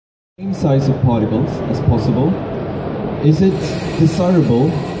Same size of particles as possible. Is it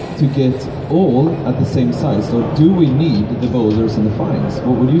desirable to get all at the same size, or do we need the boulders and the fines?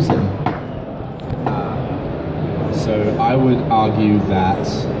 What would you say? So I would argue that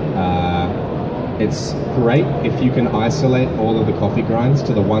it's great if you can isolate all of the coffee grinds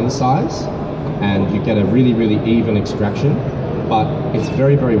to the one size and you get a really, really even extraction, but it's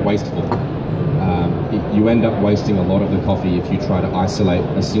very, very wasteful. You end up wasting a lot of the coffee if you try to isolate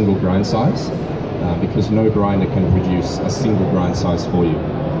a single grind size, because no grinder can produce a single grind size for you.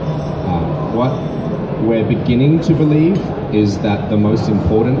 What we're beginning to believe is that the most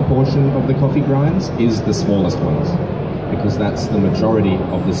important portion of the coffee grinds is the smallest ones, because that's the majority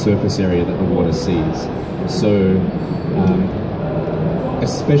of the surface area that the water sees. So,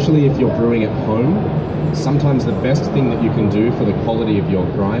 especially if you're brewing at home, sometimes the best thing that you can do for the quality of your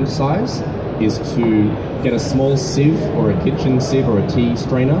grind size is to get a small sieve or a kitchen sieve or a tea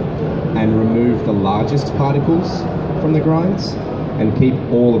strainer and remove the largest particles from the grinds and keep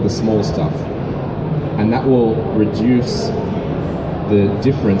all of the small stuff. And that will reduce the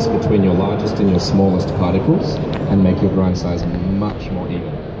difference between your largest and your smallest particles and make your grind size much more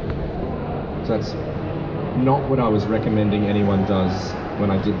even. So that's not what I was recommending anyone does when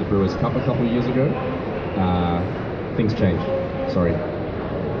I did the Brewer's Cup a couple of years ago. Things changed, sorry.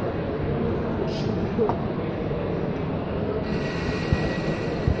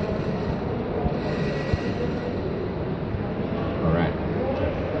 Alright.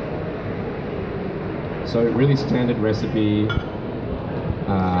 So really standard recipe.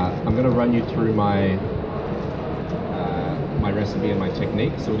 I'm going to run you through my recipe and my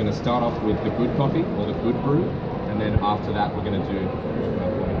technique. So we're going to start off with the good coffee or the good brew, and then after that we're going to do,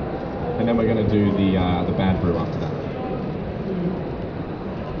 the bad brew after that.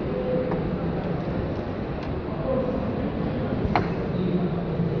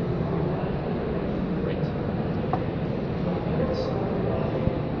 Great.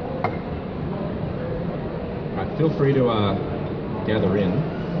 Alright, feel free to gather in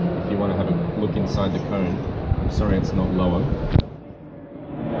if you want to have a look inside the cone. I'm sorry it's not lower.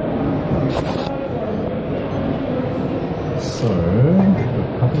 So,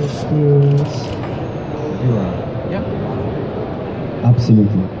 a couple of spoons. Yeah.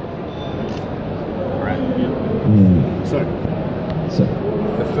 Absolutely. Alright. So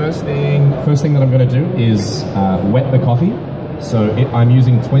the first thing that I'm going to do is wet the coffee. So I'm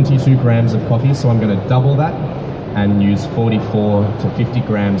using 22 grams of coffee, so I'm going to double that and use 44 to 50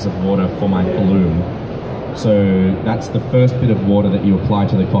 grams of water for my bloom. So that's the first bit of water that you apply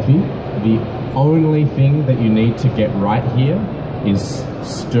to the coffee. The only thing that you need to get right here is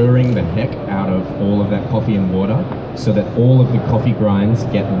stirring the heck out of all of that coffee and water so that all of the coffee grinds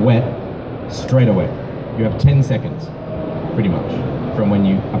get wet straight away. You have 10 seconds, pretty much, from when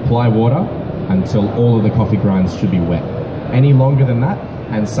you apply water until all of the coffee grinds should be wet. Any longer than that,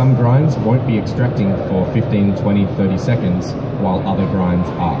 and some grinds won't be extracting for 15, 20, 30 seconds, while other grinds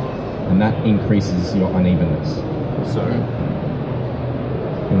are. And that increases your unevenness. So,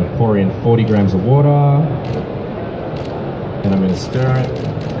 I'm going to pour in 40 grams of water, and I'm going to stir it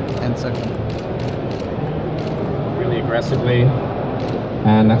 10 seconds. Really aggressively,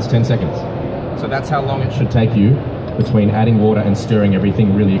 and that's 10 seconds. So that's how long it should take you between adding water and stirring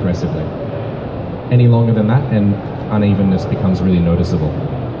everything really aggressively. Any longer than that, and unevenness becomes really noticeable.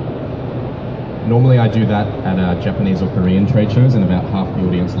 Normally I do that at Japanese or Korean trade shows and about half the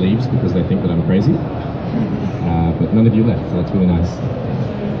audience leaves because they think that I'm crazy. But none of you left, so that's really nice.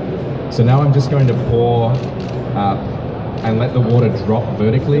 So now I'm just going to pour and let the water drop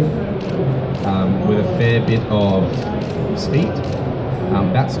vertically with a fair bit of speed.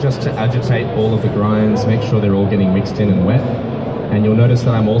 That's just to agitate all of the grinds, make sure they're all getting mixed in and wet. And you'll notice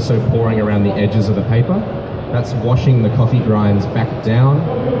that I'm also pouring around the edges of the paper. That's washing the coffee grinds back down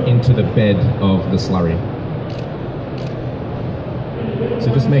into the bed of the slurry. So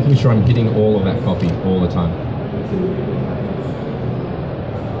just making sure I'm hitting all of that coffee all the time.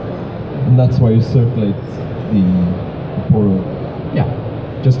 And that's why you circulate the pour over. Yeah,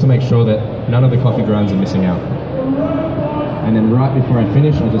 just to make sure that none of the coffee grinds are missing out. And then right before I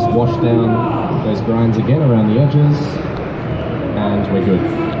finish, I just wash down those grinds again around the edges, and we're good.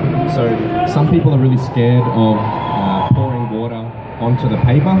 So some people are really scared of pouring water onto the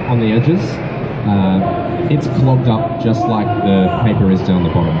paper on the edges. It's clogged up just like the paper is down the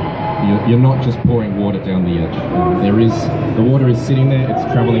bottom. You're not just pouring water down the edge. The water is sitting there, it's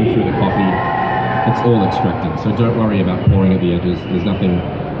traveling through the coffee, it's all extracting. So don't worry about pouring at the edges, there's nothing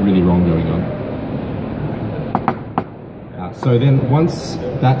really wrong going on. So then once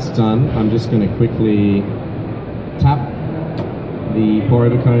that's done, I'm just going to quickly tap the pour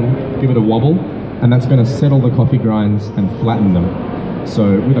over cone, give it a wobble, and that's going to settle the coffee grinds and flatten them.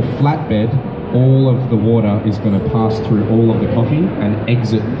 So with a flat bed, all of the water is going to pass through all of the coffee and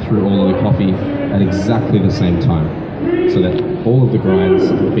exit through all of the coffee at exactly the same time, so that all of the grinds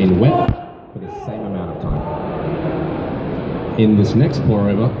have been wet for the same amount of time. In this next pour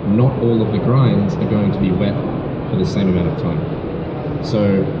over, not all of the grinds are going to be wet for the same amount of time.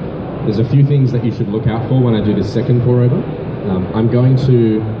 So there's a few things that you should look out for when I do this second pour over. I'm going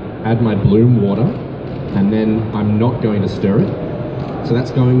to add my bloom water, and then I'm not going to stir it. So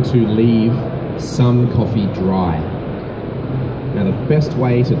that's going to leave some coffee dry. Now the best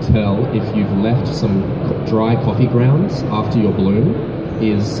way to tell if you've left some dry coffee grounds after your bloom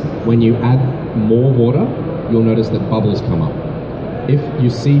is when you add more water, you'll notice that bubbles come up. If you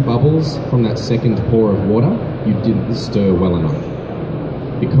see bubbles from that second pour of water, you didn't stir well enough,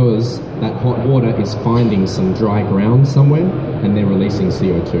 because that hot water is finding some dry ground somewhere and they're releasing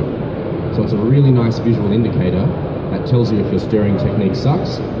CO2. So it's a really nice visual indicator that tells you if your stirring technique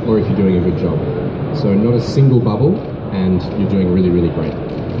sucks or if you're doing a good job. So not a single bubble, and you're doing really, really great.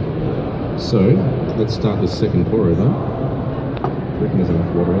 So let's start this second pour over. Do you reckon there's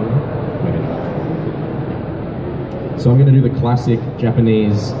enough water in there? Maybe not. So I'm going to do the classic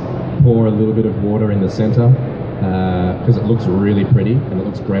Japanese pour a little bit of water in the center, because it looks really pretty and it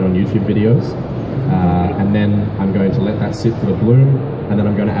looks great on YouTube videos. And then I'm going to let that sit for the bloom, and then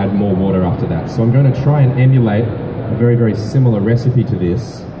I'm going to add more water after that. So I'm going to try and emulate a very, very similar recipe to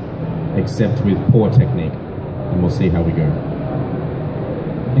this, except with pour technique, and we'll see how we go.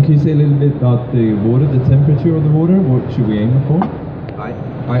 And can you say a little bit about the water, the temperature of the water? What should we aim for?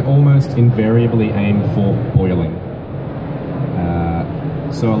 I almost invariably aim for boiling.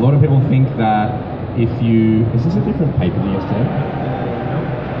 So a lot of people think that if you... Is this a different paper than yesterday?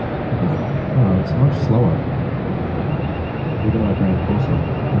 Oh, it's much slower. Even though I drank closer.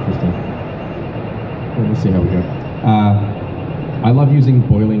 Interesting. Well, let's see how we go. I love using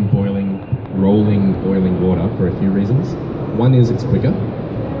boiling, rolling water for a few reasons. One is it's quicker.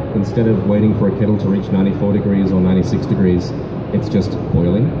 Instead of waiting for a kettle to reach 94 degrees or 96 degrees, it's just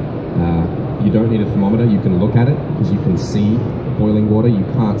boiling. You don't need a thermometer. You can look at it because you can see boiling water. You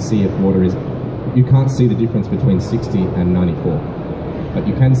can't see if water is... You can't see the difference between 60 and 94. But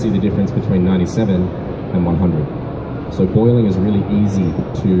you can see the difference between 97 and 100. So boiling is really easy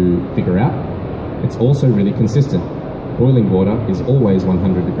to figure out. It's also really consistent. Boiling water is always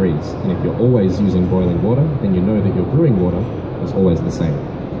 100 degrees. And if you're always using boiling water, then you know that your brewing water is always the same.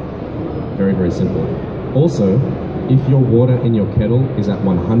 Very, very simple. Also, if your water in your kettle is at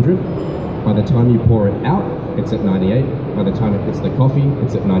 100, by the time you pour it out, it's at 98. By the time it hits the coffee,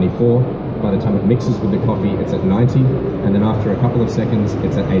 it's at 94. By the time it mixes with the coffee, it's at 90. And then after a couple of seconds,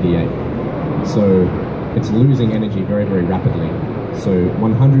 it's at 88. So it's losing energy very, very rapidly. So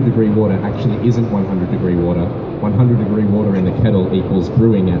 100 degree water actually isn't 100 degree water. 100 degree water in the kettle equals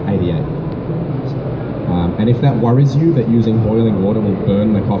brewing at 88. And if that worries you, that using boiling water will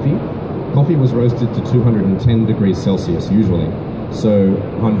burn the coffee, coffee was roasted to 210 degrees Celsius usually. So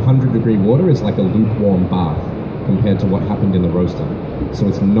 100 degree water is like a lukewarm bath compared to what happened in the roaster. So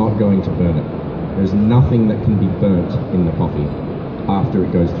it's not going to burn it. There's nothing that can be burnt in the coffee after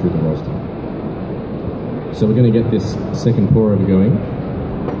it goes through the roaster. So we're going to get this second pour over going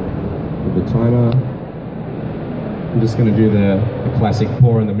with the timer. I'm just going to do the classic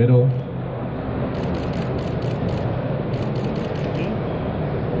pour in the middle.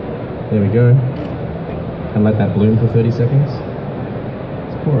 There we go. And let that bloom for 30 seconds.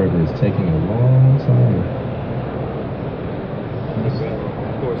 This pour over is taking a long time. Of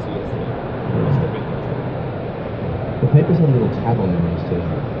course, yes. The paper's got a little tab on them used to.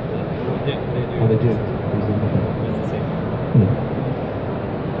 Yeah, they do. Oh, they do. It's the same.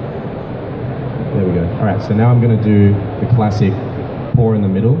 There we go. Alright, so now I'm going to do the classic pour in the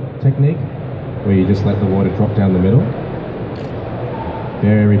middle technique, where you just let the water drop down the middle.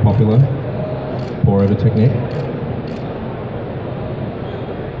 Very popular pour over technique.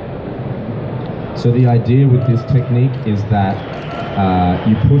 So the idea with this technique is that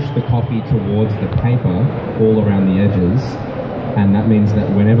you push the coffee towards the paper all around the edges, and that means that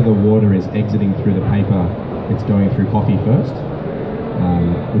whenever the water is exiting through the paper, it's going through coffee first,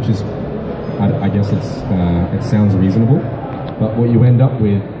 which is, I guess it sounds reasonable, but what you end up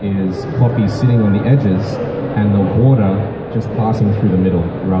with is coffee sitting on the edges and the water just passing through the middle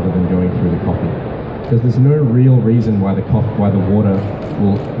rather than going through the coffee. Because there's no real reason why the water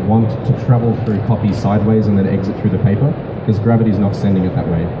will want to travel through coffee sideways and then exit through the paper, because gravity's not sending it that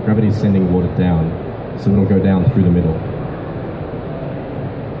way. Gravity's sending water down, so it'll go down through the middle.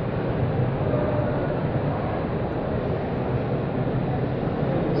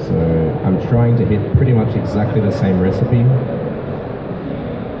 So I'm trying to hit pretty much exactly the same recipe.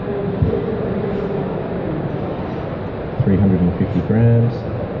 350 grams.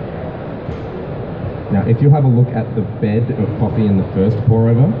 Now, if you have a look at the bed of coffee in the first pour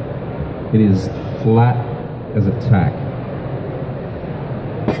over, it is flat as a tack.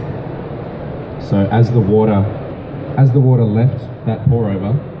 So as the water left that pour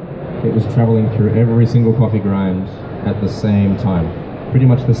over, it was traveling through every single coffee grind at the same time. Pretty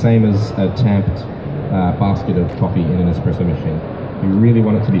much the same as a tamped basket of coffee in an espresso machine. You really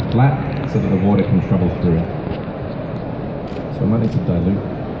want it to be flat so that the water can travel through. So I might need to dilute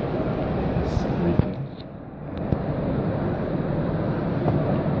this briefly.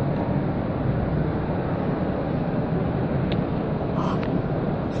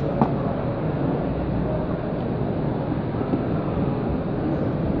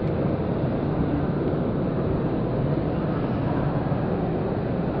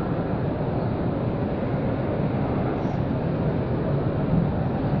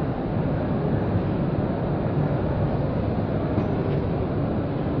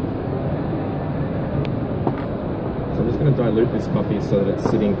 So I'm just going to dilute this coffee so that it's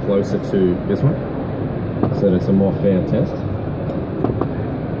sitting closer to this one, so that it's a more fair test.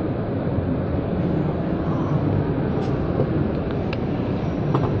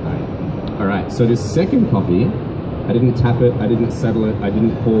 Alright, so this second coffee, I didn't tap it, I didn't settle it, I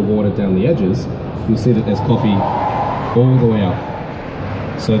didn't pour water down the edges. You see that there's coffee all the way up.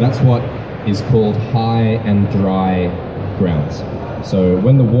 So that's what is called high and dry grounds. So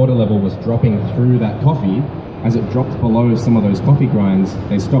when the water level was dropping through that coffee, as it dropped below some of those coffee grinds,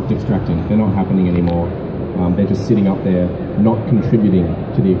 they stopped extracting. They're not happening anymore. They're just sitting up there, not contributing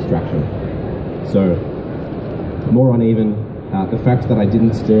to the extraction. So, more uneven. The fact that I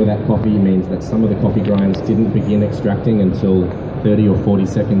didn't stir that coffee means that some of the coffee grinds didn't begin extracting until 30 or 40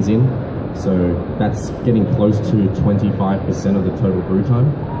 seconds in. So that's getting close to 25% of the total brew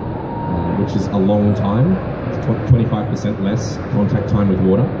time, which is a long time. It's 25% less contact time with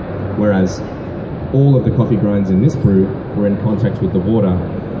water, whereas all of the coffee grinds in this brew were in contact with the water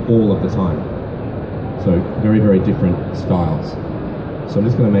all of the time. So very, very different styles. So I'm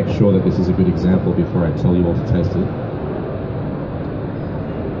just going to make sure that this is a good example before I tell you all to taste it.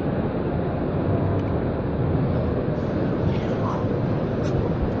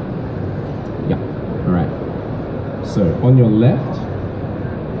 Yeah, all right. So on your left,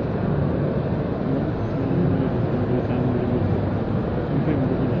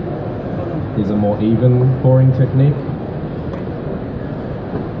 is a more even pouring technique.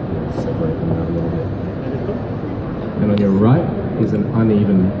 Separate them out a little bit. And on your right is an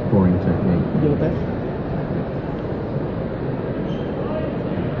uneven pouring technique.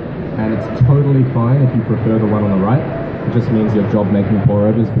 And it's totally fine if you prefer the one on the right. It just means your job making pour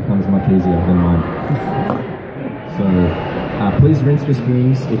overs becomes much easier than mine. So please rinse your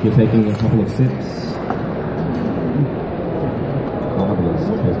spoons if you're taking a couple of sips. I'll have a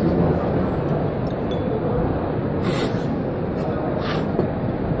little taste as well.